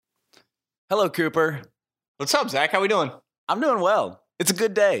Hello, Cooper. What's up, Zach? How we doing? I'm doing well. It's a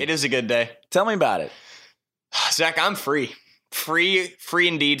good day. It is a good day. Tell me about it. Zach, I'm free. Free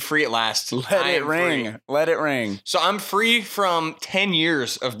indeed, free at last. Let it ring. Let it ring. So I'm free from 10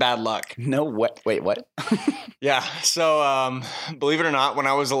 years of bad luck. No, wait, what? Yeah. So believe it or not, when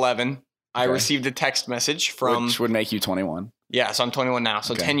I was 11, I received a text message from... Which would make you 21. Yeah, so I'm 21 now.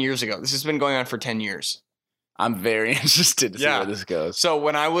 So Okay. 10 years ago. This has been going on for 10 years. I'm very interested to see where this goes. So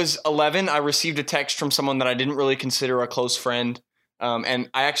when I was 11, I received a text from someone that I didn't really consider a close friend. And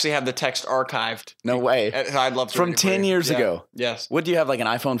I actually have the text archived. No way. I'd love to. From read it for 10 you. years Yeah. ago. Yes. What do you have, like an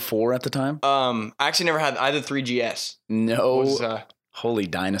iPhone 4 at the time? I actually never had either 3GS. No. Holy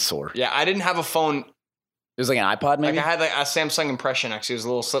dinosaur. Yeah, I didn't have a phone. It was like an iPod, maybe? Like I had like a Samsung Impression, actually. It was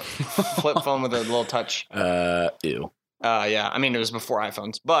a little flip phone with a little touch. Ew. Yeah, I mean, it was before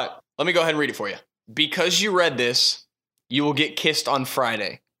iPhones. But let me go ahead and read it for you. Because you read this, you will get kissed on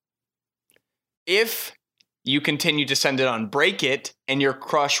Friday. If you continue to send it on Break It, and your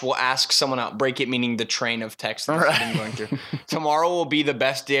crush will ask someone out. Break It meaning the train of text that you've been going through. Tomorrow will be the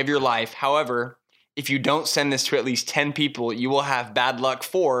best day of your life. However, if you don't send this to at least 10 people, you will have bad luck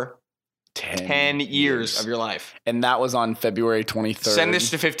for 10 years of your life. And that was on February 23rd. Send this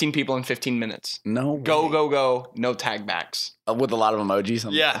to 15 people in 15 minutes. No way. Go. No tag backs. With a lot of emojis.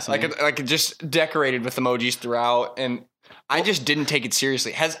 Yeah, like just decorated with emojis throughout. And I just didn't take it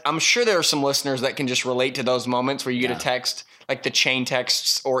seriously. I'm sure there are some listeners that can just relate to those moments where you get a text, like the chain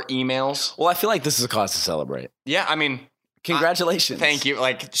texts or emails. Well, I feel like this is a cause to celebrate. Yeah, I mean... Congratulations. Thank you.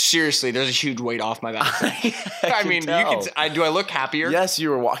 Like, seriously, there's a huge weight off my back. I mean, do I look happier? Yes,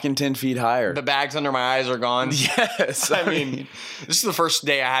 you were walking 10 feet higher. The bags under my eyes are gone. Yes. I mean, this is the first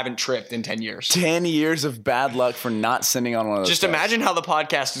day I haven't tripped in 10 years. 10 years of bad luck for not sending on one of those. Just imagine how the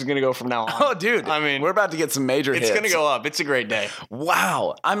podcast is going to go from now on. Oh, dude. I mean, we're about to get some major hits. It's going to go up. It's a great day.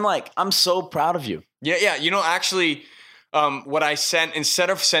 Wow. I'm so proud of you. Yeah. You know, actually... what I sent, instead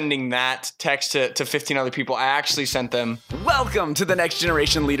of sending that text to 15 other people, I actually sent them. Welcome to the Next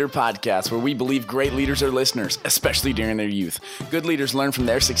Generation Leader Podcast, where we believe great leaders are listeners, especially during their youth. Good leaders learn from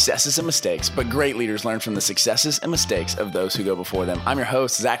their successes and mistakes, but great leaders learn from the successes and mistakes of those who go before them. I'm your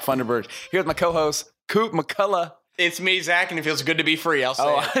host, Zach Funderburg, here with my co-host, Coop McCullough. It's me, Zach, and it feels good to be free. I'll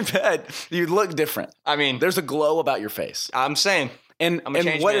say it. I bet. You look different. I mean, there's a glow about your face. I'm saying. And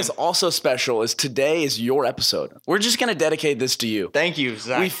what is also special is today is your episode. We're just going to dedicate this to you. Thank you,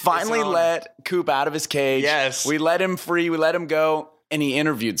 Zach. We finally let Coop out of his cage. Yes. We let him free. We let him go. And he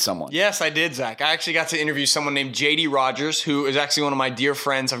interviewed someone. Yes, I did, Zach. I actually got to interview someone named JD Rogers, who is actually one of my dear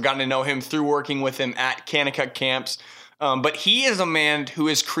friends. I've gotten to know him through working with him at Kanakuk camps. But he is a man who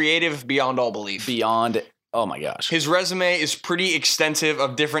is creative beyond all belief. Oh my gosh. His resume is pretty extensive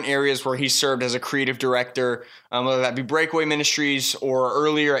of different areas where he served as a creative director, whether that be Breakaway Ministries or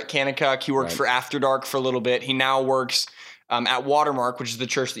earlier at Kanakuk. He worked for After Dark for a little bit. He now works at Watermark, which is the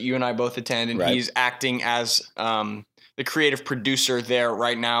church that you and I both attend, and he's acting as the creative producer there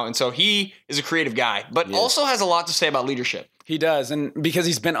right now. And so he is a creative guy, but also has a lot to say about leadership. He does, and because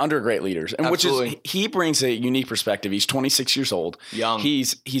he's been under great leaders, and Absolutely. he brings a unique perspective. He's 26 years old. Young.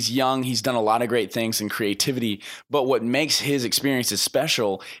 He's young. He's done a lot of great things in creativity, but what makes his experiences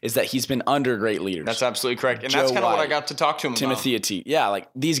special is that he's been under great leaders. That's absolutely correct. And that's kind of what I got to talk to him Timothy about. Ateet. Yeah, like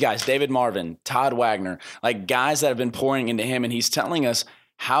these guys, David Marvin, Todd Wagner, like guys that have been pouring into him, and he's telling us,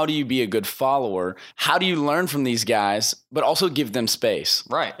 how do you be a good follower? How do you learn from these guys, but also give them space?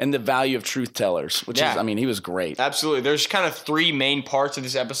 Right. And the value of truth tellers, which is, I mean, he was great. Absolutely. There's kind of three main parts of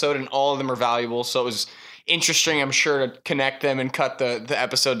this episode, and all of them are valuable. So it was interesting, I'm sure, to connect them and cut the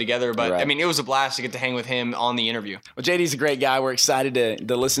episode together. But, I mean, it was a blast to get to hang with him on the interview. Well, JD's a great guy. We're excited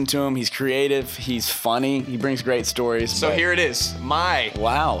to listen to him. He's creative. He's funny. He brings great stories. So here it is, my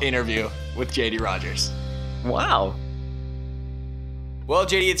interview with JD Rogers. Wow. Well,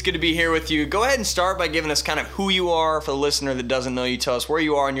 JD, it's good to be here with you. Go ahead and start by giving us kind of who you are for the listener that doesn't know you. Tell us where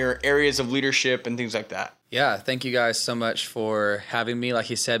you are in your areas of leadership and things like that. Yeah, thank you guys so much for having me. Like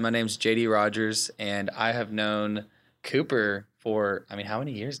you said, my name's JD Rogers, and I have known Cooper for, I mean, how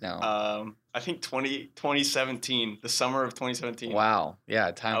many years now? I think 2017, the summer of 2017. Wow.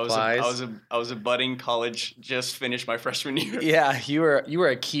 Yeah, time flies. I was a budding college, just finished my freshman year. Yeah, you were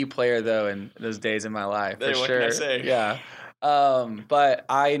a key player, though, in those days in my life, for what sure. Can I say? Yeah. But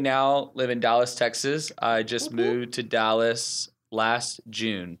I now live in Dallas, Texas. I just moved to Dallas last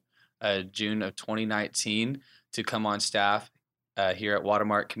June of 2019 to come on staff here at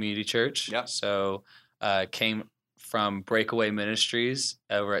Watermark Community Church. Yep. So came from Breakaway Ministries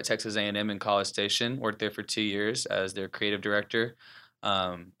over at Texas A&M in College Station. Worked there for 2 years as their creative director.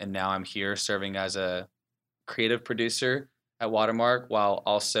 And now I'm here serving as a creative producer at Watermark while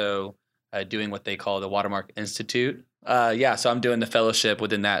also doing what they call the Watermark Institute. So I'm doing the fellowship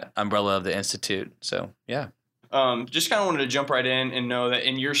within that umbrella of the Institute. So, yeah. Just kind of wanted to jump right in and know that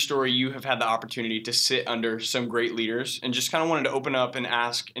in your story, you have had the opportunity to sit under some great leaders, and just kind of wanted to open up and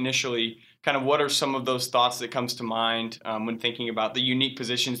ask initially kind of what are some of those thoughts that comes to mind when thinking about the unique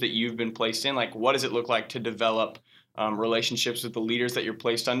positions that you've been placed in? Like, what does it look like to develop relationships with the leaders that you're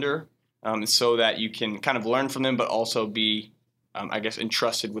placed under so that you can kind of learn from them, but also be,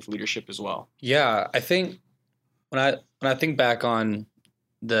 entrusted with leadership as well? Yeah, I think when I think back on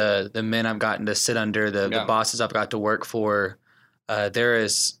the men I've gotten to sit under, the bosses I've got to work for, there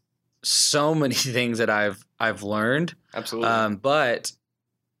is so many things that I've learned. Absolutely. But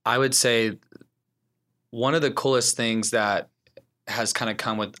I would say one of the coolest things that has kind of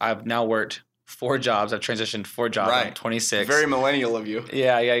come with, I've now worked 4 jobs. I've transitioned 4 jobs. Right. I'm 26. Very millennial of you.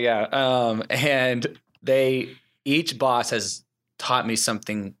 Yeah. And each boss has taught me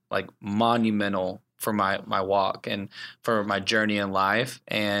something like monumental for my walk and for my journey in life.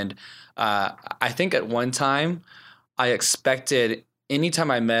 And I think at one time I expected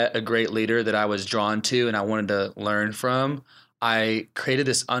anytime I met a great leader that I was drawn to and I wanted to learn from, I created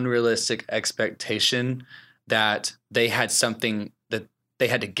this unrealistic expectation that they had something that they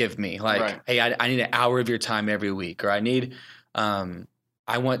had to give me. Like, right. Hey, I need an hour of your time every week, or I need,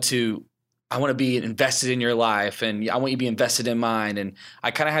 I want to be invested in your life, and I want you to be invested in mine. And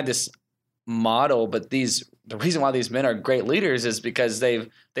I kind of had this model, but the reason why these men are great leaders is because they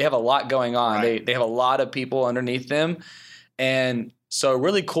have a lot going on. Right. They have a lot of people underneath them. And so a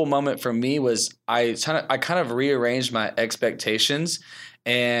really cool moment for me was I kind of rearranged my expectations,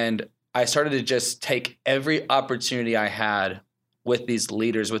 and I started to just take every opportunity I had with these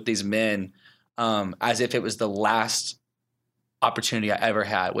leaders, with these men, as if it was the last opportunity I ever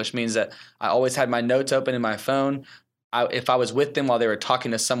had, which means that I always had my notes open in my phone. If I was with them while they were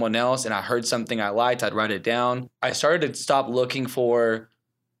talking to someone else and I heard something I liked, I'd write it down. I started to stop looking for,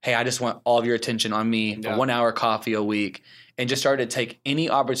 hey, I just want all of your attention on me for 1 hour coffee a week, and just started to take any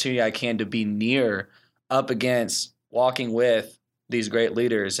opportunity I can to be near, up against, walking with these great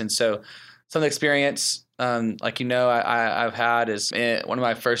leaders. And so some of the experience, I've had is one of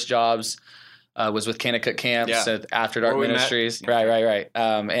my first jobs was with Kanakuk Camps at After Dark Ministries. Right.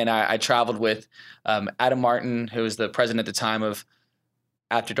 And I traveled with Adam Martin, who was the president at the time of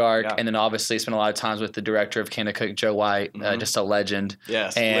After Dark, and then obviously spent a lot of times with the director of Kanakuk, Joe White, just a legend.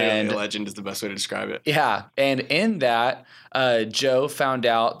 Yes, and literally a legend is the best way to describe it. Yeah, and in that, Joe found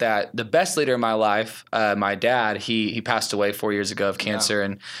out that the best leader in my life, my dad, he passed away 4 years ago of cancer,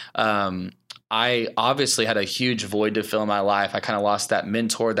 and I obviously had a huge void to fill in my life. I kind of lost that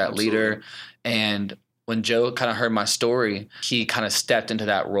mentor, that leader, and when Joe kind of heard my story, he kind of stepped into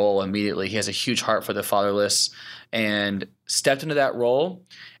that role immediately. He has a huge heart for the fatherless and stepped into that role.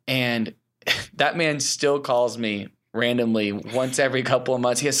 And that man still calls me randomly once every couple of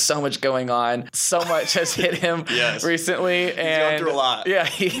months. He has so much going on. So much has hit him recently. And he's gone through a lot. Yeah,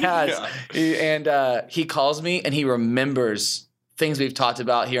 he has. He calls me and he remembers things we've talked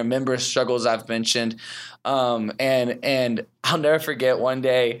about. He remembers struggles I've mentioned. And I'll never forget one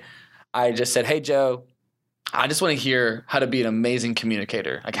day I just said, hey, Joe, I just want to hear how to be an amazing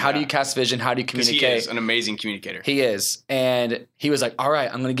communicator. Like, how do you cast vision? How do you communicate? He is an amazing communicator. He is. And he was like, all right,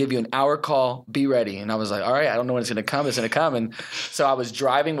 I'm going to give you an hour call. Be ready. And I was like, all right, I don't know when it's going to come. It's going to come. And so I was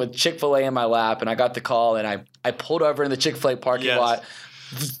driving with Chick-fil-A in my lap, and I got the call, and I pulled over in the Chick-fil-A parking lot,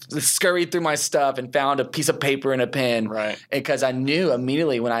 scurried through my stuff, and found a piece of paper and a pen. Right. Because I knew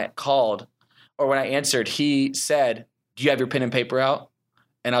immediately when I called or when I answered, he said, do you have your pen and paper out?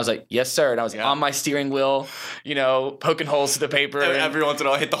 And I was like, yes, sir. And I was on my steering wheel, poking holes to the paper. Every once in a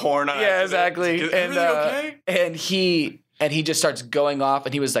while, I hit the horn. Yeah, exactly. And okay? And he just starts going off,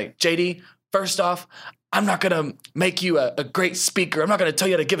 and he was like, JD, first off, I'm not going to make you a great speaker. I'm not going to tell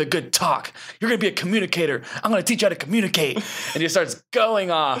you how to give a good talk. You're going to be a communicator. I'm going to teach you how to communicate. And he starts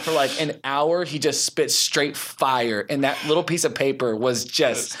going off for like an hour. He just spit straight fire. And that little piece of paper was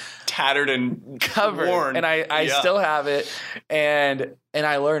just tattered and covered. Worn. And I still have it. And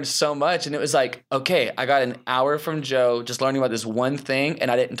I learned so much. And it was like, okay, I got an hour from Joe just learning about this one thing,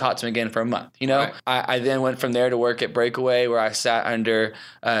 and I didn't talk to him again for a month. Right. I then went from there to work at Breakaway, where I sat under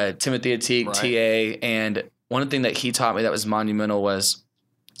Timothy Ateek, TA. And one thing that he taught me that was monumental was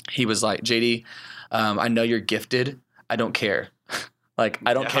he was like, JD, I know you're gifted. I don't care. Like,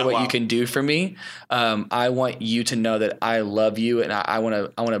 I don't care what you can do for me. I want you to know that I love you, and I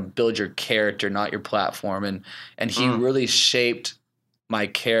want to build your character, not your platform. And he really shaped my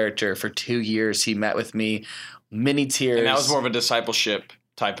character for 2 years. He met with me, many tears. And that was more of a discipleship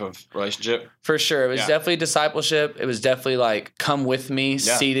type of relationship. For sure. It was Yeah. definitely discipleship. It was definitely like, come with me,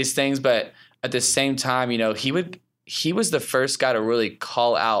 Yeah. see these things. But at the same time, you know, he was the first guy to really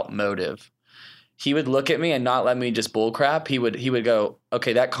call out motive. He would look at me and not let me just bull crap. He would go,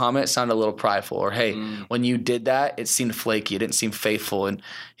 okay, that comment sounded a little prideful, or hey, when you did that, it seemed flaky. It didn't seem faithful. And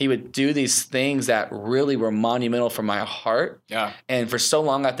he would do these things that really were monumental for my heart. Yeah. And for so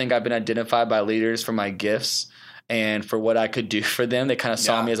long, I think I've been identified by leaders for my gifts and for what I could do for them. They kind of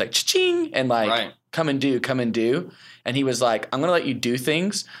saw me as like, cha-ching, and like, Right. come and do. And he was like, I'm going to let you do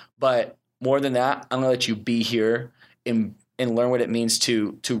things, but more than that, I'm going to let you be here and learn what it means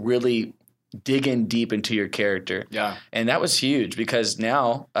to really dig in deep into your character. Yeah. And that was huge because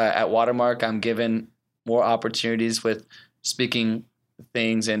now at Watermark, I'm given more opportunities with speaking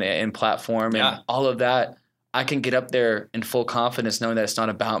things and platform and all of that. I can get up there in full confidence knowing that it's not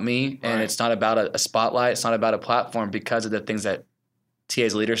about me and it's not about a spotlight. It's not about a platform because of the things that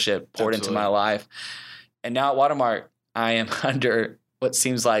TA's leadership poured into my life. And now at Watermark, I am under what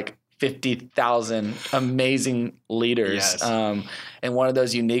seems like 50,000 amazing leaders. Yes. And one of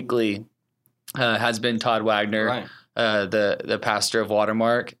those uniquely has been Todd Wagner, Right. the pastor of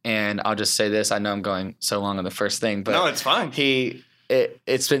Watermark. And I'll just say this. I know I'm going so long on the first thing, but No, it's fine.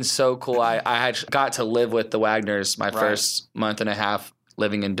 It's been so cool. I had got to live with the Wagners my first month and a half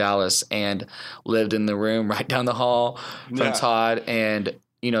living in Dallas, and lived in the room right down the hall from Todd. And,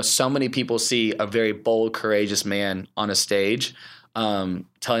 you know, so many people see a very bold, courageous man on a stage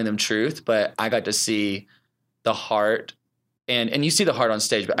telling them truth, but I got to see the heart. And you see the heart on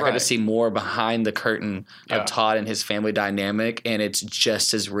stage, but I got to see more behind the curtain of Todd and his family dynamic, and it's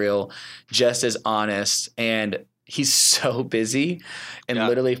just as real, just as honest. And he's so busy. And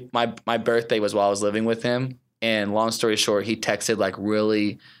literally my birthday was while I was living with him. And long story short, he texted like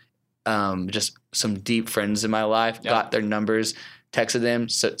really just some deep friends in my life, got their numbers, texted them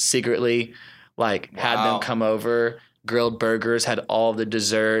secretly, like had them come over, grilled burgers, had all the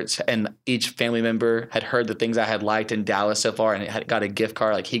desserts, and each family member had heard the things I had liked in Dallas so far and had got a gift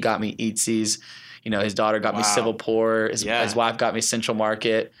card. Like he got me Eatsies. You know, his daughter got me Civil Poor. His wife got me Central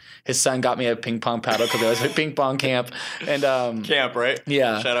Market. His son got me a ping pong paddle because there was a ping pong camp. And camp, right?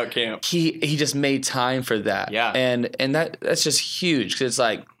 Yeah. Shout out camp. He just made time for that. Yeah. And that's just huge because it's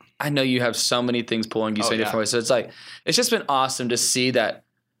like, I know you have so many things pulling you so many different ways. So it's like, it's just been awesome to see that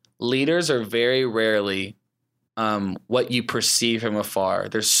leaders are very rarely what you perceive from afar.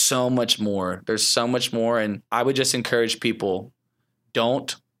 There's so much more. And I would just encourage people,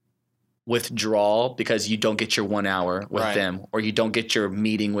 don't withdraw because you don't get your 1 hour with them or you don't get your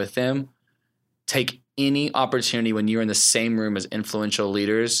meeting with them. Take any opportunity when you're in the same room as influential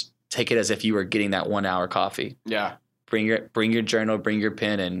leaders. Take it as if you were getting that 1 hour coffee. Yeah. Bring your journal, bring your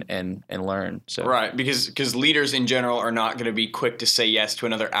pen, and learn. So because leaders in general are not going to be quick to say yes to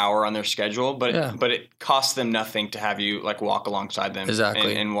another hour on their schedule, but it costs them nothing to have you like walk alongside them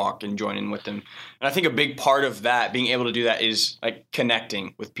and walk and join in with them. And I think a big part of that, being able to do that, is like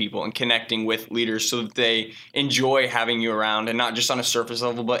connecting with people and connecting with leaders so that they enjoy having you around, and not just on a surface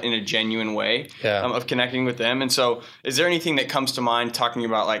level, but in a genuine way of connecting with them. And so, is there anything that comes to mind talking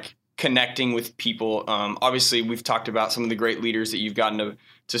about like connecting with people? Obviously, we've talked about some of the great leaders that you've gotten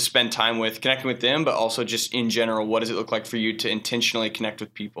to spend time with, connecting with them, but also just in general, what does it look like for you to intentionally connect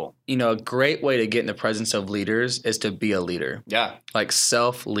with people? You know, a great way to get in the presence of leaders is to be a leader. Yeah. Like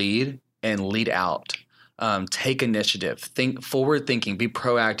self-lead and lead out. Take initiative, think forward thinking, be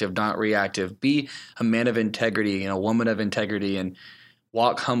proactive, not reactive, be a man of integrity and a woman of integrity, and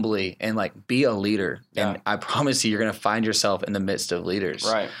walk humbly and like be a leader. Yeah. And I promise you're going to find yourself in the midst of leaders.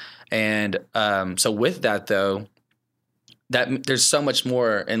 Right. And so with that, though, that there's so much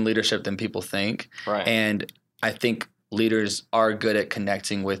more in leadership than people think. Right. And I think leaders are good at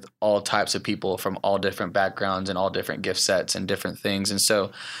connecting with all types of people from all different backgrounds and all different gift sets and different things. And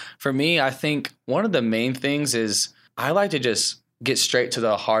so for me, I think one of the main things is I like to just get straight to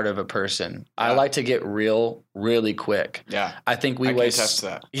the heart of a person. Yeah. I like to get real really quick. Yeah. I think we waste attest to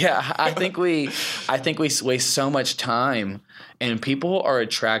that. Yeah, I think we waste so much time, and people are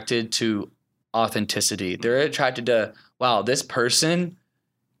attracted to authenticity. They're attracted to, wow, this person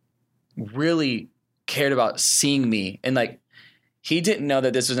really cared about seeing me. And like, he didn't know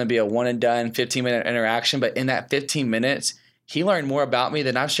that this was going to be a one and done 15-minute interaction, but in that 15 minutes, he learned more about me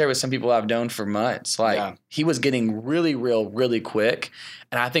than I've shared with some people I've known for months. Like he was getting really real, really quick.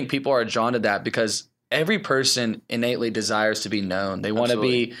 And I think people are drawn to that because every person innately desires to be known. They want to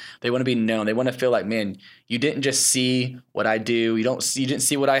be known. They want to feel like, man, you didn't just see what I do. You didn't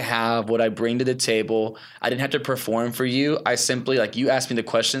see what I have, what I bring to the table. I didn't have to perform for you. I simply, like, you asked me the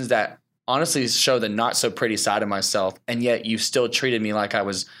questions that honestly show the not so pretty side of myself, and yet you still treated me like I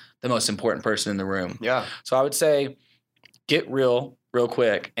was the most important person in the room. Yeah. So I would say get real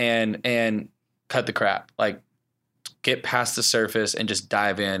quick and cut the crap. Like get past the surface and just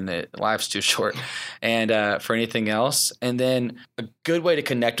dive in. Life's too short and for anything else. And then a good way to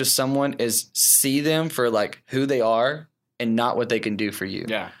connect with someone is see them for like who they are and not what they can do for you.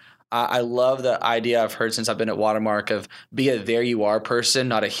 Yeah. I love the idea I've heard since I've been at Watermark of be a there you are person,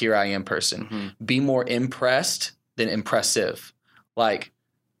 not a here I am person. Mm-hmm. Be more impressed than impressive. Like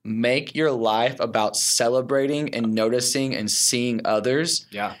make your life about celebrating and noticing and seeing others.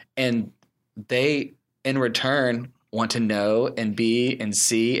 Yeah. And they in return want to know and be and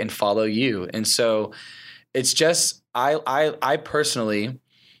see and follow you. And so it's just I personally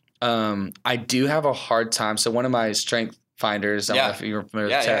I do have a hard time. So one of my strength finders, I don't know if you're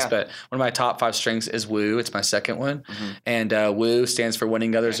familiar with the test, but one of my top 5 strengths is woo. It's my second one. Mm-hmm. And woo stands for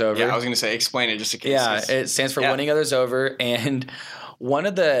winning others over. Yeah, I was going to say, explain it just in case. Yeah, it stands for winning others over. And one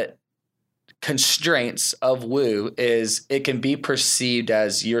of the constraints of woo is it can be perceived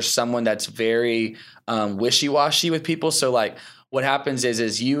as you're someone that's very wishy-washy with people. So like what happens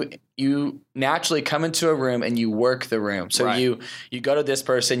is you naturally come into a room and you work the room. So you go to this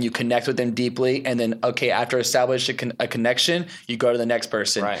person, you connect with them deeply, and then after establishing a connection, you go to the next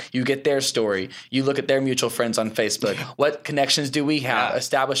person. Right. You get their story. You look at their mutual friends on Facebook. What connections do we have?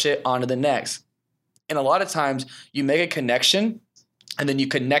 Establish it, on to the next. And a lot of times you make a connection and then you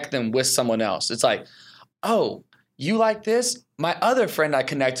connect them with someone else. It's like, oh, you like this? My other friend I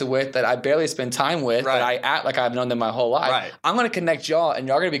connected with that I barely spend time with, that I act like I've known them my whole life. I'm going to connect y'all and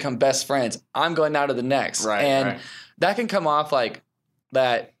y'all are going to become best friends. I'm going now to the next. That can come off like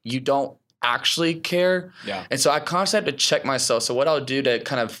that you don't actually care. Yeah. And so I constantly have to check myself. So what I'll do to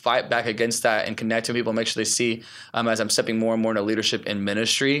kind of fight back against that and connect with people, make sure they see as I'm stepping more and more into leadership in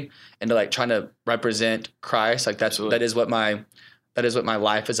ministry and to like trying to represent Christ. Like that is what my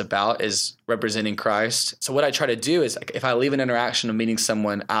life is about, is representing Christ. So what I try to do is like if I leave an interaction of meeting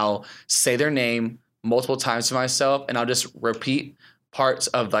someone, I'll say their name multiple times to myself and I'll just repeat parts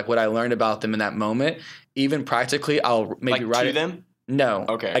of like what I learned about them in that moment. Even practically, I'll maybe write it. them? No.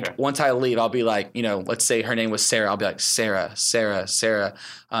 Okay. Like once I leave, I'll be like, let's say her name was Sarah. I'll be like, Sarah.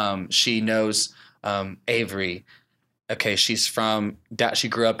 She knows Avery. Okay, she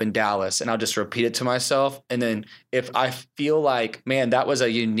grew up in Dallas, and I'll just repeat it to myself. And then if I feel like, man, that was a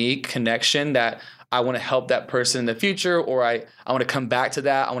unique connection that I want to help that person in the future, or I want to come back to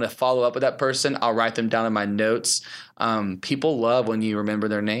that, I want to follow up with that person, I'll write them down in my notes. People love when you remember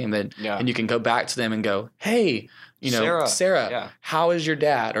their name and you can go back to them and go, hey, Sarah, how is your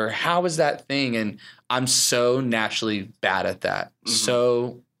dad? Or how is that thing? And I'm so naturally bad at that.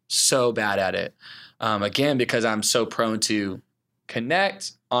 Mm-hmm. So bad at it. Again, because I'm so prone to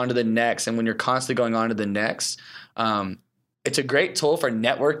connect on to the next. And when you're constantly going on to the next, it's a great tool for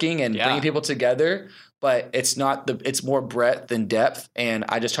networking and bringing people together, but it's more breadth than depth. And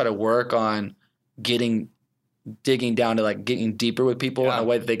I just try to work on digging down to like getting deeper with people in a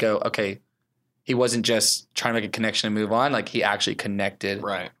way that they go, okay, he wasn't just trying to make a connection and move on. Like he actually connected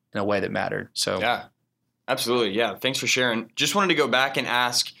in a way that mattered. So yeah, absolutely. Yeah. Thanks for sharing. Just wanted to go back and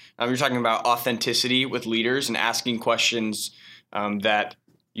ask, you're talking about authenticity with leaders and asking questions that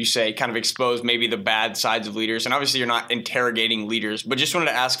you say kind of expose maybe the bad sides of leaders. And obviously you're not interrogating leaders, but just wanted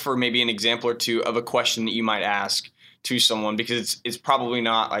to ask for maybe an example or two of a question that you might ask to someone, because it's probably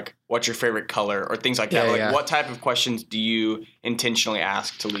not like, what's your favorite color or things like that. What type of questions do you intentionally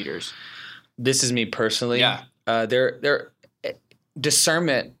ask to leaders? This is me personally. Yeah.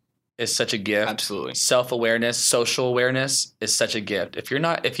 Discernment is such a gift. Absolutely. Self-awareness, social awareness is such a gift. If you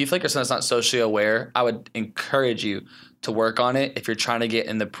feel like you're someone that's not socially aware, I would encourage you to work on it if you're trying to get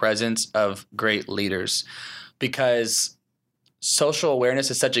in the presence of great leaders, because social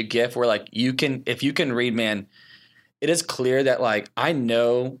awareness is such a gift where like if you can read, man, it is clear that like I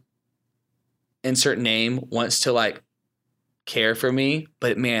know insert name wants to like care for me,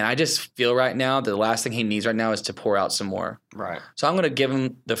 but man, I just feel right now the last thing he needs right now is to pour out some more. Right. So I'm going to give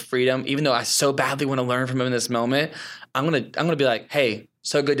him the freedom, even though I so badly want to learn from him in this moment. I'm going to be like, hey,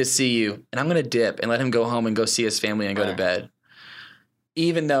 so good to see you. And I'm going to dip and let him go home and go see his family and go to bed.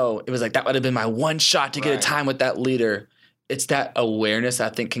 Even though it was like, that would have been my one shot to get a time with that leader. It's that awareness I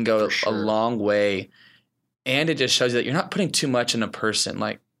think can go a long way. And it just shows you that you're not putting too much in a person.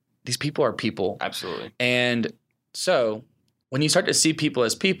 Like these people are people. Absolutely. And so when you start to see people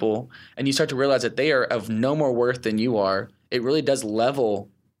as people and you start to realize that they are of no more worth than you are, it really does level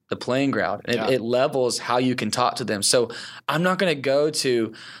the playing ground. And Yeah. it levels how you can talk to them. So I'm not going to go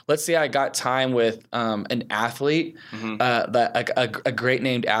to, let's say I got time with an athlete, a great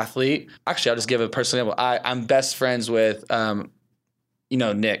named athlete. Actually, I'll just give a personal example. I'm best friends with,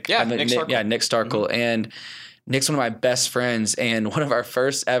 Nick. Yeah, Nick Starkel. Nick Starkel. And Nick's one of my best friends and one of our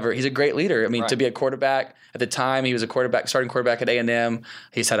first ever. He's a great leader. I mean, to be a quarterback at the time, he was a starting quarterback at A&M.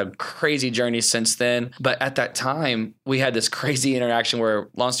 He's had a crazy journey since then. But at that time, we had this crazy interaction where,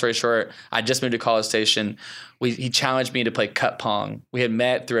 long story short, I just moved to College Station. He challenged me to play cut pong. We had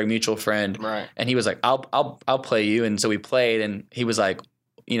met through a mutual friend, Right. and he was like, "I'll play you." And so we played, and he was like,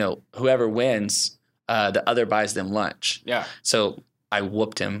 whoever wins, the other buys them lunch. Yeah. So I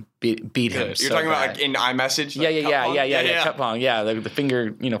whooped him, beat him. You're so talking about bad. like in iMessage? Yeah, Like cup pong? yeah. Cup pong, yeah, the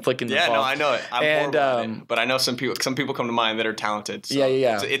finger, flicking the Yeah, ball. no, I know it. I'm And, horrible at it. But I know some people come to mind that are talented. So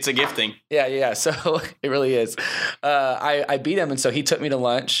Yeah. It's a gifting. Yeah. So it really is. I beat him, and so he took me to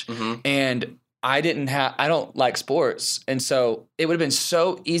lunch, and I don't like sports, and so it would have been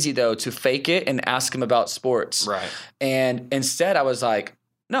so easy though to fake it and ask him about sports. Right. And instead, I was like,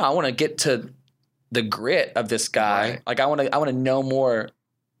 no, I want to get to the grit of this guy. Right. Like I want to know more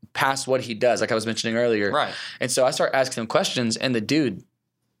past what he does, like I was mentioning earlier. Right. And so I started asking him questions, and the dude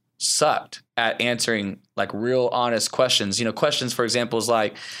sucked at answering like real honest questions. Questions, for example, is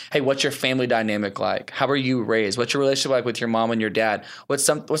like, hey, what's your family dynamic like? How were you raised? What's your relationship like with your mom and your dad? What's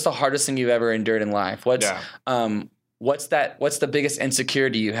the hardest thing you've ever endured in life? What's the biggest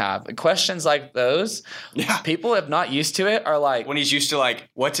insecurity you have? Questions like those, people if not used to it are like, When he's used to like,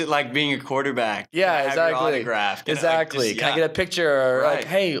 what's it like being a quarterback? yeah, Can I have your exactly. autograph? Exactly. Can I get a picture? Or like,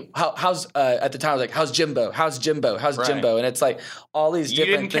 hey, how's at the time I was like, how's Jimbo? How's Jimbo? How's Right. Jimbo? And it's like all these You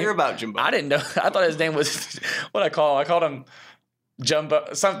different didn't things. care about Jimbo. I didn't know. I thought his name was what I called him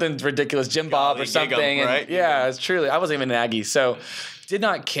Jumbo, something ridiculous, Jim Bob Golly, or something. gig 'em, And right? yeah, it's truly. I wasn't even an Aggie, so did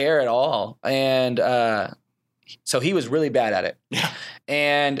not care at all. And so he was really bad at it. Yeah.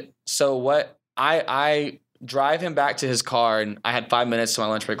 And so what I drive him back to his car, and I had 5 minutes till my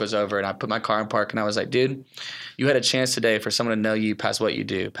lunch break was over, and I put my car in park, and I was like, dude, you had a chance today for someone to know you past what you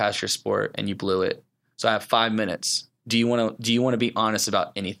do, past your sport, and you blew it. So I have 5 minutes. Do you want to be honest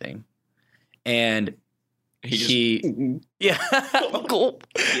about anything? And he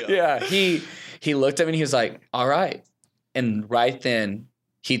looked at me and he was like, all right. And right then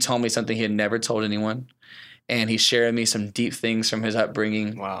he told me something he had never told anyone. And he shared with me some deep things from his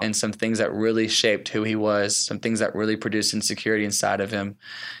upbringing. Wow. And some things that really shaped who he was, some things that really produced insecurity inside of him.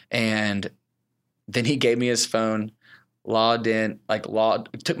 And then he gave me his phone,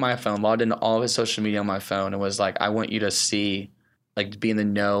 took my phone, logged into all of his social media on my phone, and was like, I want you to see, like, be in the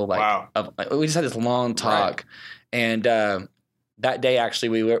know. Wow. We just had this long talk. Right. And that day,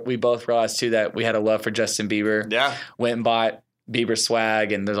 actually, we both realized, too, that we had a love for Justin Bieber. Yeah. Went and bought Bieber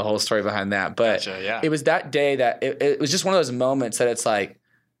swag, and there's a whole story behind that. But it was that day that it was just one of those moments that it's like,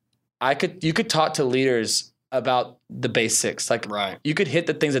 you could talk to leaders about the basics. Like, right. You could hit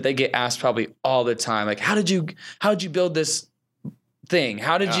the things that they get asked probably all the time. Like, how did you build this thing?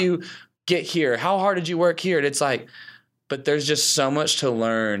 How did you get here? How hard did you work here? And it's like, but there's just so much to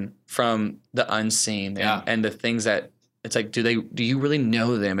learn from the unseen and the things that it's like, do you really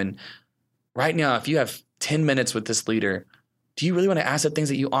know them? And right now, if you have 10 minutes with this leader, do you really want to ask the things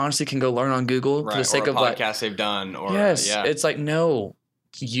that you honestly can go learn on Google for the sake of podcast they've done? Or it's like, no,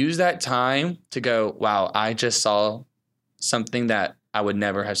 use that time to go, wow, I just saw something that I would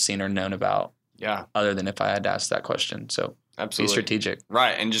never have seen or known about. Yeah. Other than if I had asked that question. So absolutely be strategic.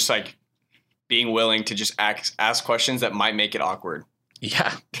 Right. And just like being willing to just ask questions that might make it awkward.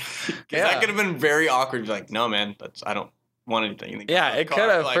 Yeah. That could have been very awkward. Like, no, man, I don't want anything. Yeah, it could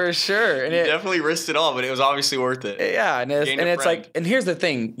have for sure. And it definitely risked it all, but it was obviously worth it. Yeah, and it's like, and here's the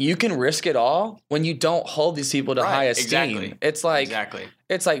thing: you can risk it all when you don't hold these people to high esteem. Exactly. It's like,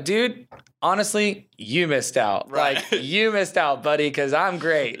 it's like, dude, honestly, you missed out. Right. Like, you missed out, buddy, because I'm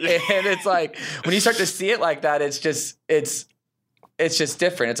great. And it's like when you start to see it like that, it's just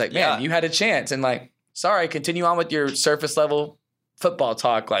different. It's like, man, you had a chance, and like, sorry, continue on with your surface level football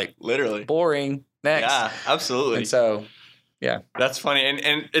talk. Like, literally boring. Next. Yeah, absolutely. And so. Yeah. That's funny.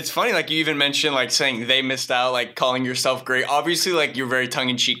 And it's funny, like you even mentioned, like saying they missed out, like calling yourself great. Obviously, like you're very tongue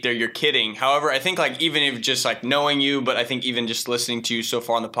in cheek there. You're kidding. However, I think like even if just like knowing you, but I think even just listening to you so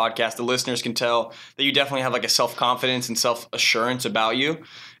far on the podcast, the listeners can tell that you definitely have like a self-confidence and self-assurance about you.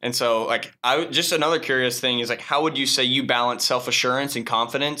 And so like just another curious thing is like, how would you say you balance self-assurance and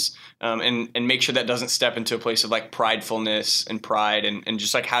confidence and make sure that doesn't step into a place of like pridefulness and pride and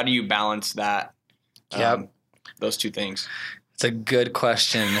just like, how do you balance that? Those two things. It's a good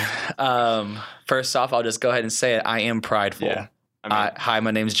question. First off, I'll just go ahead and say it. I am prideful. Yeah. Hi,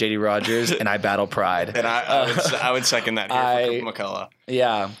 my name's JD Rogers, and I battle pride. And I would second that here for McCullough.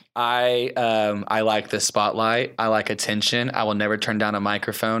 Yeah, I like the spotlight. I like attention. I will never turn down a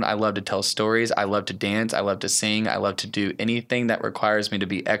microphone. I love to tell stories. I love to dance. I love to sing. I love to do anything that requires me to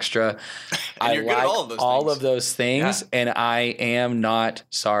be extra. And you're good at all of those all things. of those things, and I am not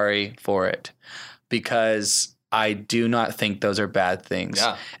sorry for it because I do not think those are bad things.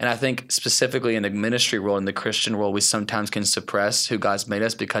 Yeah. And I think specifically in the ministry world, in the Christian world, we sometimes can suppress who God's made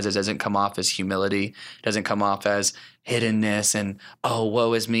us because it doesn't come off as humility. It doesn't come off as hiddenness and, oh,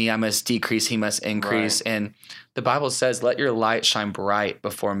 woe is me. I must decrease. He must increase. Right. And the Bible says, let your light shine bright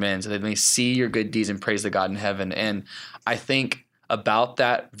before men so that they may see your good deeds and praise the God in heaven. And I think about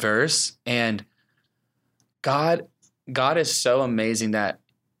that verse, and God is so amazing that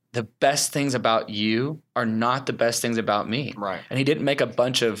the best things about you are not the best things about me. Right. And he didn't make a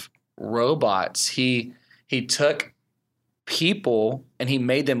bunch of robots. He took people and he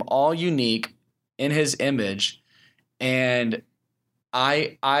made them all unique in his image. And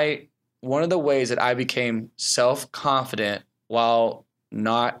I one of the ways that I became self-confident while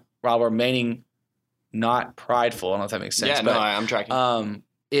remaining not prideful, I don't know if that makes sense. Yeah, no, I'm tracking.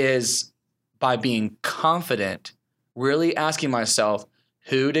 Is by being confident, really asking myself,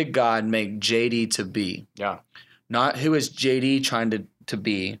 who did God make JD to be? Yeah. Not who is JD trying to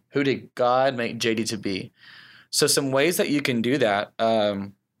be. Who did God make JD to be? So some ways that you can do that.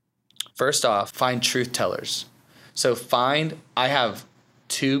 First off, find truth tellers. So I have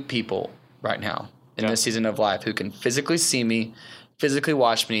 2 people right now in this season of life who can physically see me, physically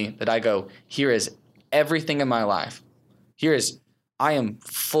watch me, that I go, here is everything in my life. I am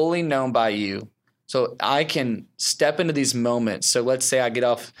fully known by you. So I can step into these moments. So let's say I get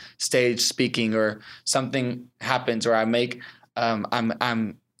off stage speaking, or something happens, or I make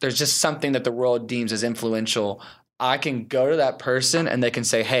there's just something that the world deems as influential. I can go to that person and they can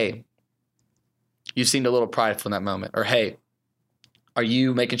say, hey, you seemed a little prideful in that moment. Or, hey, are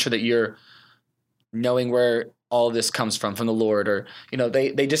you making sure that you're knowing where all of this comes from the Lord? Or,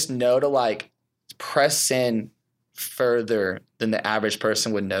 they just know to like press in further than the average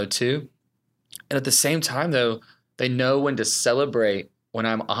person would know to. And at the same time, though, they know when to celebrate when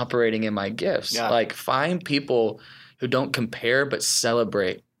I'm operating in my gifts. Yeah. Like, find people who don't compare but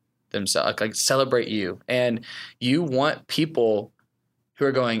celebrate themselves, like celebrate you. And you want people who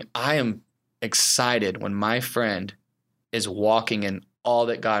are going, I am excited when my friend is walking in all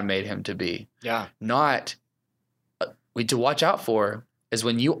that God made him to be. Yeah. Not what to watch out for is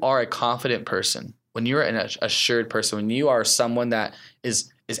when you are a confident person, when you're an assured person, when you are someone that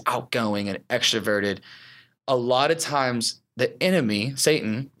is outgoing and extroverted, a lot of times the enemy,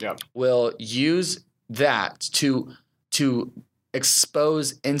 Satan, will use that to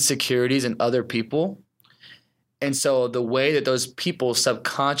expose insecurities in other people. And so the way that those people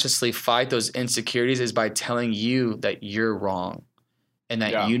subconsciously fight those insecurities is by telling you that you're wrong and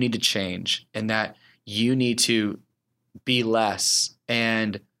that you need to change and that you need to be less.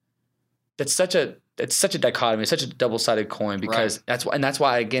 And it's such a dichotomy, such a double-sided coin, because that's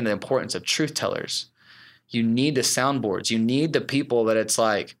why, again, the importance of truth tellers. You need the soundboards. You need the people that it's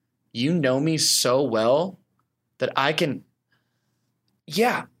like, you know me so well that I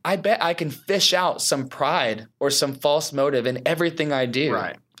bet I can fish out some pride or some false motive in everything I do.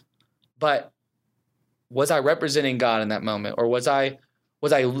 Right. But was I representing God in that moment? Or was I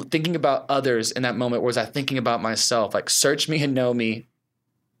thinking about others in that moment? Or was I thinking about myself? Like, search me and know me,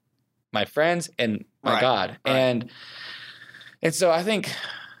 my friends and my God. Right. And so I think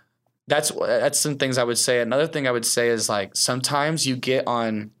that's some things I would say. Another thing I would say is, like, sometimes you get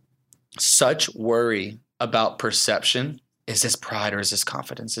on such worry about perception. Is this pride or is this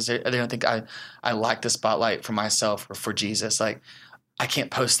confidence? They don't think I like the spotlight for myself or for Jesus. Like, I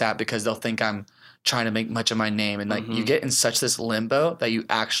can't post that because they'll think I'm trying to make much of my name. And like, you get in such this limbo that you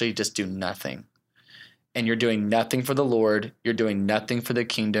actually just do nothing. And you're doing nothing for the Lord. You're doing nothing for the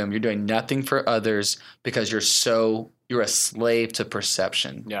kingdom. You're doing nothing for others because you're a slave to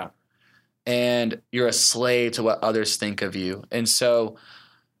perception. Yeah. And you're a slave to what others think of you. And so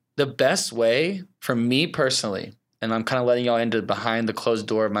the best way for me personally, and I'm kind of letting y'all into behind the closed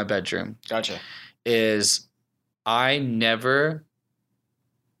door of my bedroom. Gotcha. Is I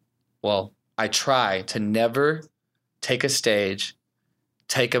try to never take a stage,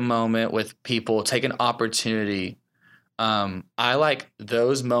 take a moment with people, take an opportunity. I like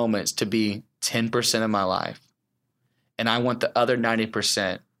those moments to be 10% of my life. And I want the other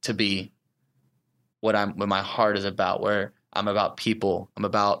 90% to be what my heart is about, where I'm about people. I'm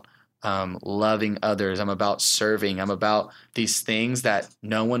about loving others. I'm about serving. I'm about these things that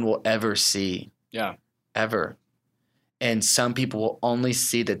no one will ever see. Yeah. Ever. And some people will only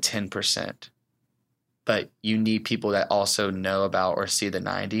see the 10%, but you need people that also know about or see the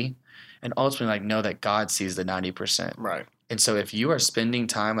 90, and ultimately like know that God sees the 90%. Right. And so if you are spending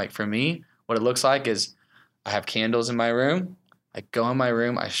time, like for me, what it looks like is I have candles in my room. I go in my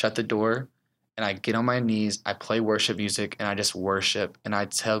room, I shut the door, and I get on my knees. I play worship music, and I just worship. And I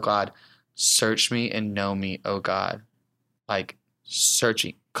tell God, search me and know me, oh God. Like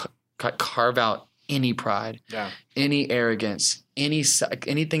searching, carve out any pride, any arrogance,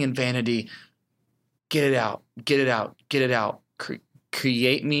 anything in vanity. Get it out, get it out, get it out.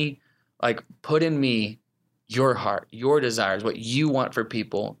 Create me, like put in me your heart, your desires, what you want for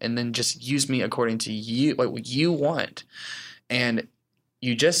people, and then just use me according to you, what you want. And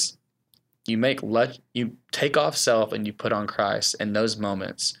you take off self and you put on Christ in those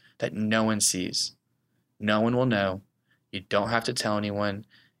moments that no one sees. No one will know. You don't have to tell anyone.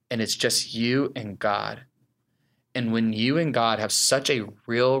 And it's just you and God. And when you and God have such a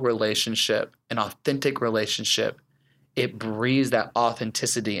real relationship, an authentic relationship, it breathes that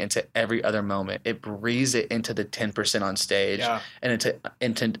authenticity into every other moment. It breathes it into the 10% on stage and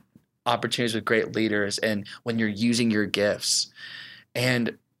into opportunities with great leaders and when you're using your gifts.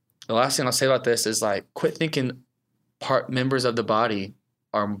 And the last thing I'll say about this is like, quit thinking members of the body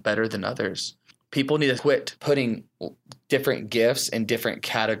are better than others. People need to quit putting different gifts in different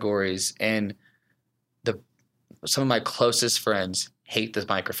categories. And some of my closest friends hate the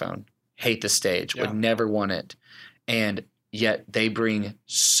microphone, hate the stage, would never want it. And yet they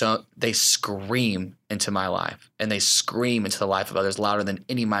scream into my life, and they scream into the life of others louder than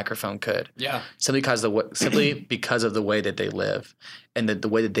any microphone could. Yeah. Simply because of the way that they live and the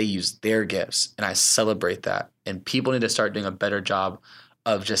way that they use their gifts. And I celebrate that. And people need to start doing a better job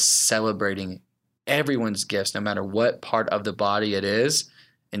of just celebrating everyone's gifts, no matter what part of the body it is,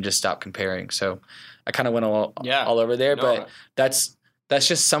 and just stop comparing. So I kind of went all over there, but that's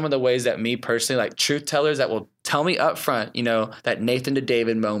just some of the ways that me personally, like truth tellers that will tell me up front, that Nathan to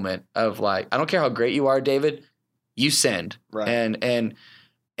David moment of like, I don't care how great you are, David, you sinned. Right.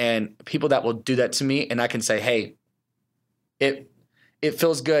 And people that will do that to me, and I can say, hey, it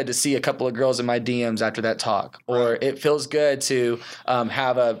feels good to see a couple of girls in my DMs after that talk, or it feels good to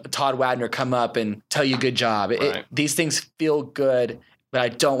have a Todd Wagner come up and tell you good job. These things feel good, but I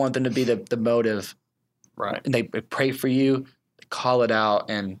don't want them to be the motive. Right. And they pray for you, call it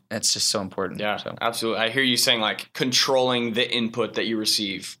out, and it's just so important. Yeah, so. Absolutely. I hear you saying like controlling the input that you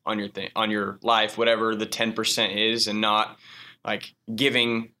receive on your life, whatever the 10% is, and not like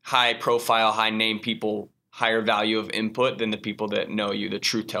giving high profile, high name people higher value of input than the people that know you, the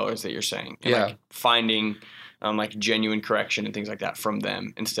truth tellers that you're saying. And like finding like genuine correction and things like that from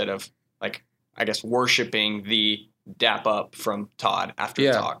them, instead of like, I guess, worshiping the dap up from Todd after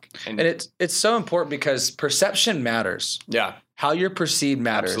the talk. And it's so important because perception matters. Yeah. How you're perceived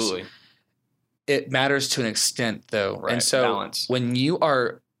matters. Absolutely. It matters to an extent though. Right. And so when you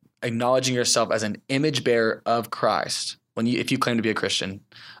are acknowledging yourself as an image bearer of Christ, if you claim to be a Christian,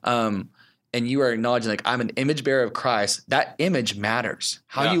 and you are acknowledging like, I'm an image bearer of Christ, that image matters.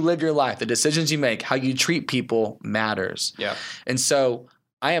 How you live your life, the decisions you make, how you treat people matters. Yeah. And so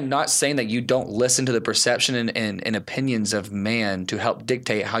I am not saying that you don't listen to the perception and opinions of man to help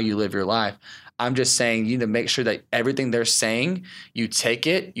dictate how you live your life. I'm just saying you need to make sure that everything they're saying, you take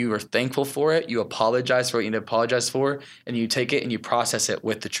it, you are thankful for it, you apologize for what you need to apologize for, and you take it and you process it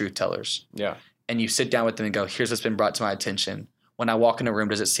with the truth tellers. Yeah. And you sit down with them and go, here's what's been brought to my attention. When I walk in a room,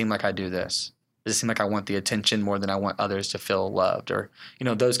 does it seem like I do this? Does it seem like I want the attention more than I want others to feel loved, or,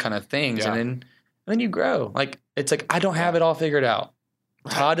 those kind of things. Yeah. And then you grow. Like, it's like, I don't have it all figured out.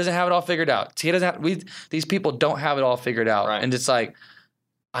 Right. Todd doesn't have it all figured out. Tia doesn't have, these people don't have it all figured out. Right. And it's like,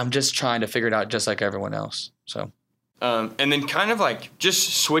 I'm just trying to figure it out just like everyone else. So. And then kind of like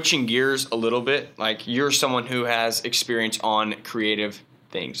just switching gears a little bit, like you're someone who has experience on creative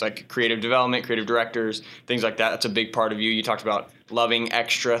things like creative development, creative directors, things like that. That's a big part of you. You talked about loving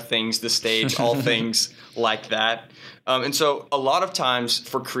extra things, the stage, all things like that. And so a lot of times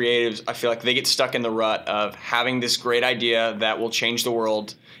for creatives, I feel like they get stuck in the rut of having this great idea that will change the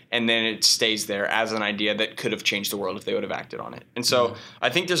world, and then it stays there as an idea that could have changed the world if they would have acted on it. And so I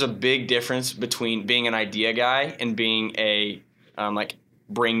think there's a big difference between being an idea guy and being a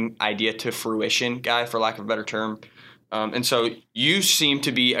bring idea to fruition guy, for lack of a better term. And so you seem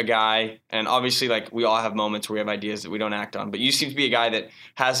to be a guy, and obviously like we all have moments where we have ideas that we don't act on, but you seem to be a guy that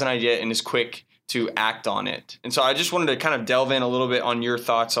has an idea and is quick to act on it. And so I just wanted to kind of delve in a little bit on your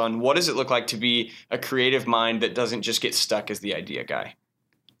thoughts on what does it look like to be a creative mind that doesn't just get stuck as the idea guy?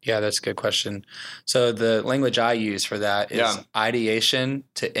 Yeah, that's a good question. So the language I use for that is ideation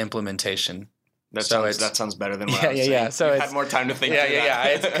to implementation. That So sounds better than what Yeah, I was yeah, saying. yeah. So You've it's- had more time to think. Yeah, through yeah,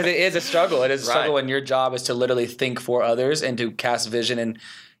 that. yeah. Because it is a struggle. It is a struggle, Right. and your job is to literally think for others and to cast vision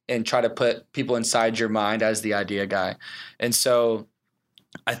and try to put people inside your mind as the idea guy. And so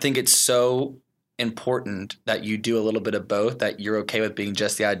I think it's so important that you do a little bit of both, that you're okay with being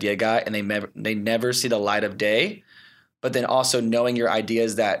just the idea guy and they never see the light of day, but then also knowing your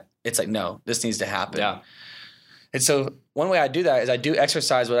ideas that it's like, no, this needs to happen. Yeah. And so one way I do that is I do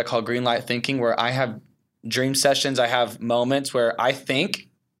exercise what I call green light thinking, where I have dream sessions. I have moments where I think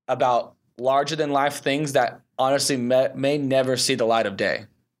about larger than life things that honestly may never see the light of day.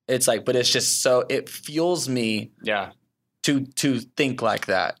 It's like, but it's just so, it fuels me Yeah. to think like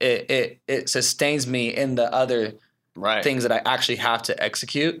that. It sustains me in the other Right. things that I actually have to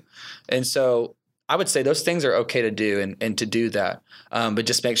execute. And so I would say those things are okay to do and to do that. But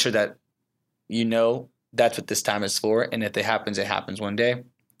just make sure that you know that's what this time is for. And if it happens one day.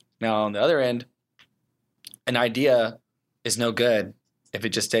 Now on the other end, an idea is no good if it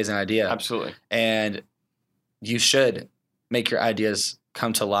just stays an idea. Absolutely. And you should make your ideas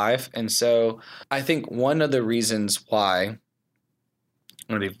come to life. And so I think one of the reasons why, I'm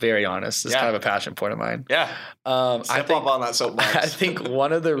going to be very honest, this is Yeah. kind of a passion point of mine. Yeah. I Step think, up on that soapbox. I think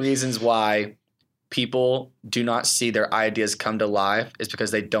one of the reasons why people do not see their ideas come to life is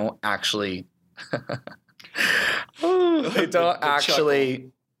because they don't actually they don't The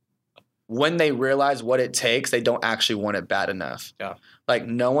actually, when they realize what it takes, they don't actually want it bad enough. Yeah. Like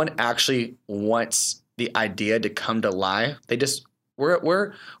no one actually wants the idea to come to life. They just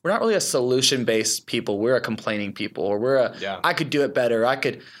we're not really a solution based people. We're a complaining people, or we're a Yeah. I could do it better.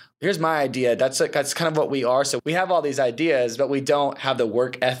 Here's my idea. That's kind of what we are. So we have all these ideas, but we don't have the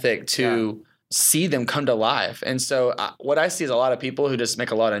work ethic to see them come to life. And so what I see is a lot of people who just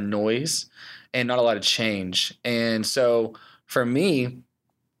make a lot of noise and not a lot of change. And so for me,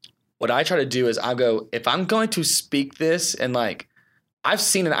 what I try to do is I go, if I'm going to speak this, and like I've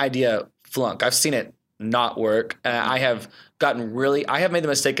seen an idea flunk, I've seen it not work. And I have made the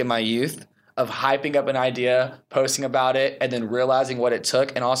mistake in my youth of hyping up an idea, posting about it, and then realizing what it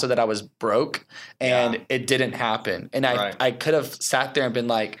took, and also that I was broke and it didn't happen. And I could have sat there and been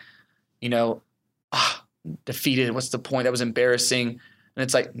like, defeated. What's the point? That was embarrassing. And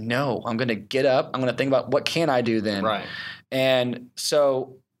it's like, no, I'm going to get up. I'm going to think about what can I do then? Right. And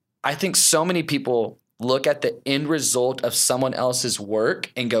so I think so many people look at the end result of someone else's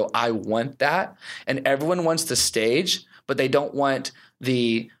work and go, I want that. And everyone wants the stage, but they don't want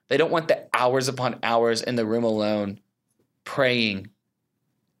the hours upon hours in the room alone, praying,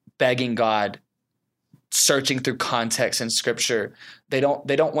 begging God, searching through context and scripture. They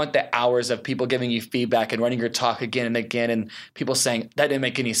don't want the hours of people giving you feedback and running your talk again and again, and people saying that didn't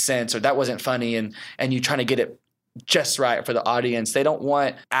make any sense or that wasn't funny, and you trying to get it just right for the audience. They don't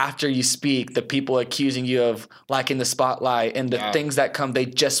want, after you speak, the people accusing you of liking the spotlight and the things that come. They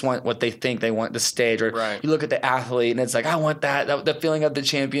just want what they think they want, the stage. Or you look at the athlete and it's like, I want that the feeling of the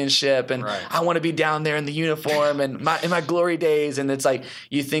championship, and I want to be down there in the uniform and in my glory days. And it's like,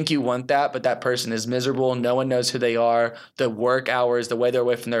 you think you want that, but that person is miserable. No one knows who they are. The work hours, the way they're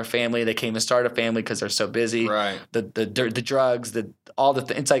away from their family, they can't even start a family because they're so busy. The drugs,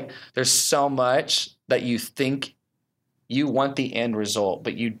 it's like there's so much that you think you want the end result,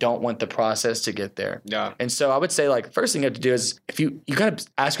 but you don't want the process to get there. Yeah. And so I would say, like, first thing you have to do is, if you got to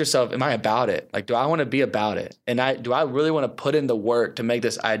ask yourself, am I about it? Like, do I want to be about it? And do I really want to put in the work to make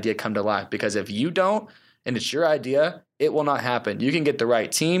this idea come to life? Because if you don't, and it's your idea, it will not happen. You can get the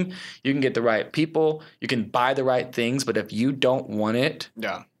right team, you can get the right people, you can buy the right things, but if you don't want it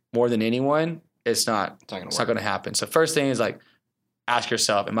more than anyone, it's not going to happen. So first thing is, like, ask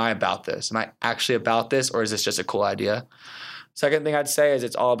yourself, am I about this? Am I actually about this, or is this just a cool idea? Second thing I'd say is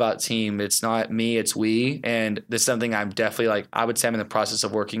it's all about team. It's not me, it's we. And this is something I'm definitely, I would say I'm in the process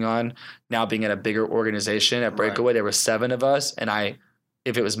of working on now, being in a bigger organization. At Breakaway, there were 7 of us, and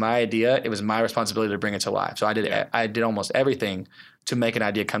if it was my idea, it was my responsibility to bring it to life. So I did almost everything to make an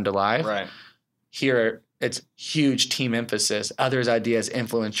idea come to life. Right. Here, it's huge team emphasis. Others' ideas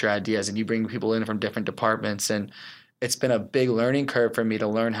influence your ideas, and you bring people in from different departments, and it's been a big learning curve for me to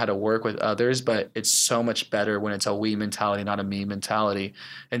learn how to work with others, but it's so much better when it's a we mentality, not a me mentality.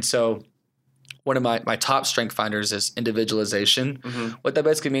 And so one of my top strength finders is individualization. Mm-hmm. What that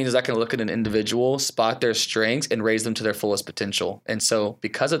basically means is I can look at an individual, spot their strengths, and raise them to their fullest potential. And so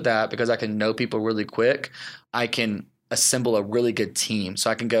because of that, because I can know people really quick, I can assemble a really good team. So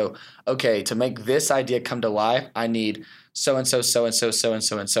I can go, okay, to make this idea come to life, I need so-and-so, so-and-so,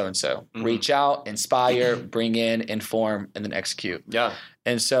 so-and-so, and so-and-so. Mm-hmm. Reach out, inspire, bring in, inform, and then execute. Yeah.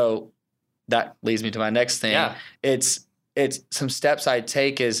 And so that leads me to my next thing. Yeah. It's some steps I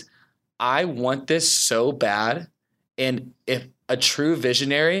take is I want this so bad. And if a true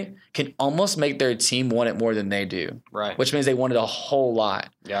visionary can almost make their team want it more than they do, Right. which means they want it a whole lot.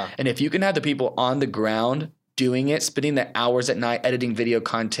 Yeah. And if you can have the people on the ground doing it, spending the hours at night editing video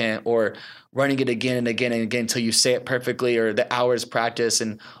content or running it again and again and again until you say it perfectly, or the hours practice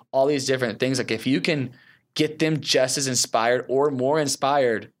and all these different things, like if you can get them just as inspired or more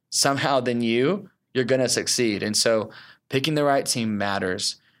inspired somehow than you're going to succeed. And so picking the right team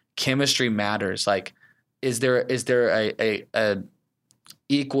matters. Chemistry matters. Like, is there a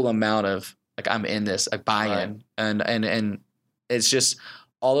equal amount of like, I'm in this, like buy-in, right. and it's just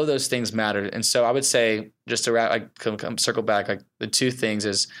all of those things matter. And so I would say, just to wrap, like circle back, like the two things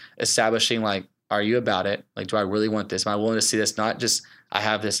is establishing, like, are you about it? Like, do I really want this? Am I willing to see this? Not just I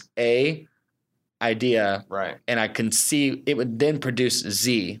have this A idea, right, and I can see it would then produce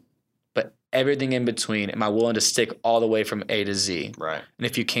Z, but everything in between, am I willing to stick all the way from A to Z? Right. And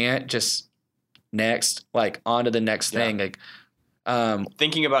if you can't, just next, like on to the next thing. Like,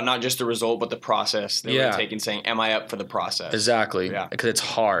 thinking about not just the result, but the process that we're taking, saying, am I up for the process? Exactly. Yeah. Because it's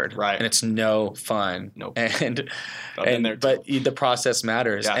hard. Right. And it's no fun. Nope. But the process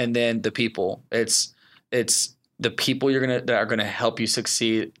matters. Yeah. And then the people. It's the people that are gonna help you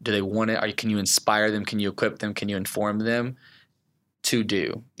succeed. Do they want it? Can you inspire them? Can you equip them? Can you inform them to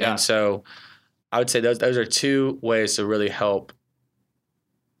do? Yeah. And so I would say those are two ways to really help.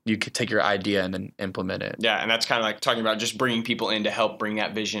 You could take your idea and then implement it. Yeah, and that's kind of like talking about just bringing people in to help bring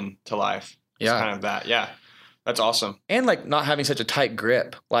that vision to life. It's kind of that. Yeah, that's awesome. And like not having such a tight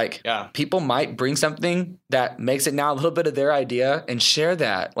grip. Like people might bring something that makes it now a little bit of their idea and share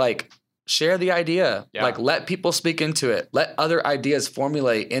that. Like share the idea. Yeah. Like let people speak into it. Let other ideas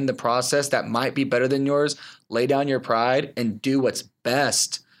formulate in the process that might be better than yours. Lay down your pride and do what's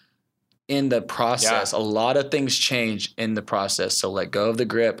best in the process. A lot of things change in the process. So let go of the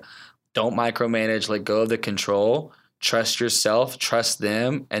grip. Don't micromanage. Let go of the control. Trust yourself. Trust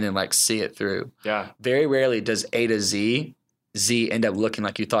them. And then like see it through. Yeah. Very rarely does A to Z end up looking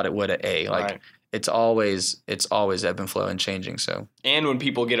like you thought it would at A. Like it's always ebb and flow and changing. So. And when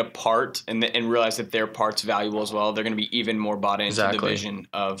people get a part and realize that their part's valuable as well, they're going to be even more bought into the vision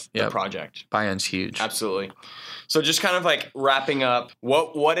of the project. Buy-in's huge. Absolutely. So just kind of like wrapping up,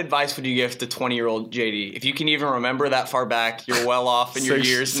 what advice would you give to 20-year-old JD? If you can even remember that far back, you're well off in your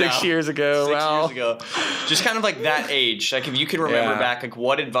years now. 6 years ago. 6 years ago. Just kind of like that age. Like if you can remember back, like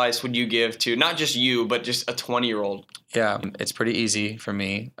what advice would you give to not just you, but just a 20-year-old? Yeah, it's pretty easy for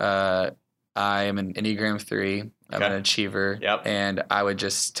me. I am an Enneagram 3. I'm an achiever. Yep. And I would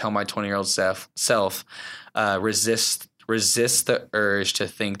just tell my 20-year-old self, resist the urge to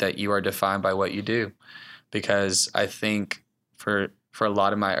think that you are defined by what you do. Because I think for a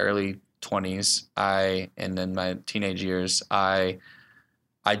lot of my early 20s, and then my teenage years, I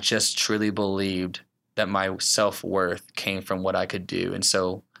just truly believed that my self-worth came from what I could do. And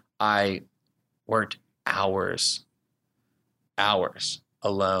so I worked hours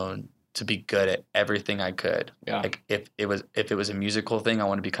alone to be good at everything I could. Yeah. Like if it was a musical thing, I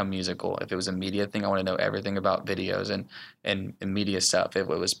want to become musical. If it was a media thing, I want to know everything about videos and media stuff. If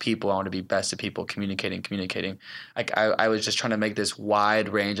it was people, I want to be best at people, communicating. Like I was just trying to make this wide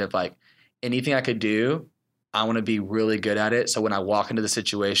range of like anything I could do, I want to be really good at it. So when I walk into the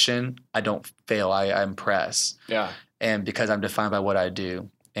situation, I don't fail. I impress. Yeah. And because I'm defined by what I do.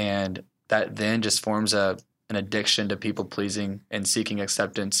 And that then just forms an addiction to people pleasing and seeking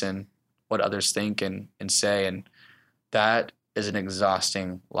acceptance and what others think and say, and that is an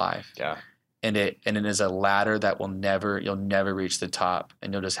exhausting life. Yeah. And it is a ladder that you'll never reach the top,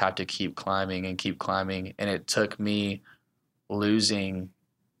 and you'll just have to keep climbing. And it took me losing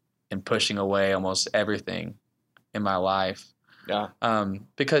and pushing away almost everything in my life. Yeah.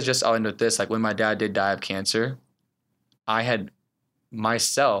 Because just I'll end with this, like when my dad did die of cancer, I had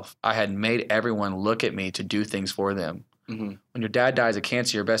made everyone look at me to do things for them. Mm-hmm. When your dad dies of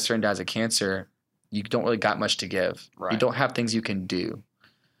cancer, your best friend dies of cancer, you don't really got much to give. Right. You don't have things you can do.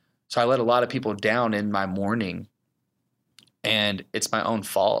 So I let a lot of people down in my mourning, and it's my own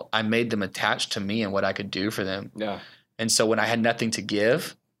fault. I made them attached to me and what I could do for them. Yeah. And so when I had nothing to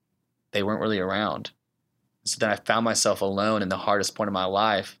give, they weren't really around. So then I found myself alone in the hardest point of my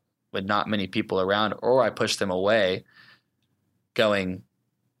life with not many people around, or I pushed them away going,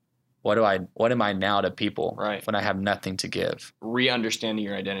 what am I now to people when I have nothing to give? Re-understanding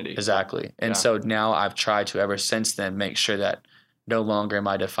your identity. Exactly. And so now I've tried to, ever since then, make sure that no longer am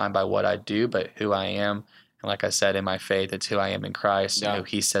I defined by what I do, but who I am. And like I said, in my faith, it's who I am in Christ and who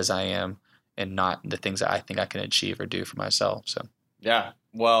he says I am, and not the things that I think I can achieve or do for myself. So yeah,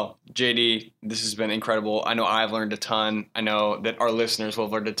 Well, JD, this has been incredible. I know I've learned a ton. I know that our listeners will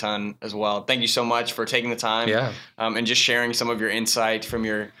have learned a ton as well. Thank you so much for taking the time and just sharing some of your insight from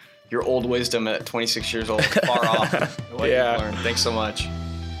your old wisdom at 26 years old, far off. What you've learned. Thanks so much.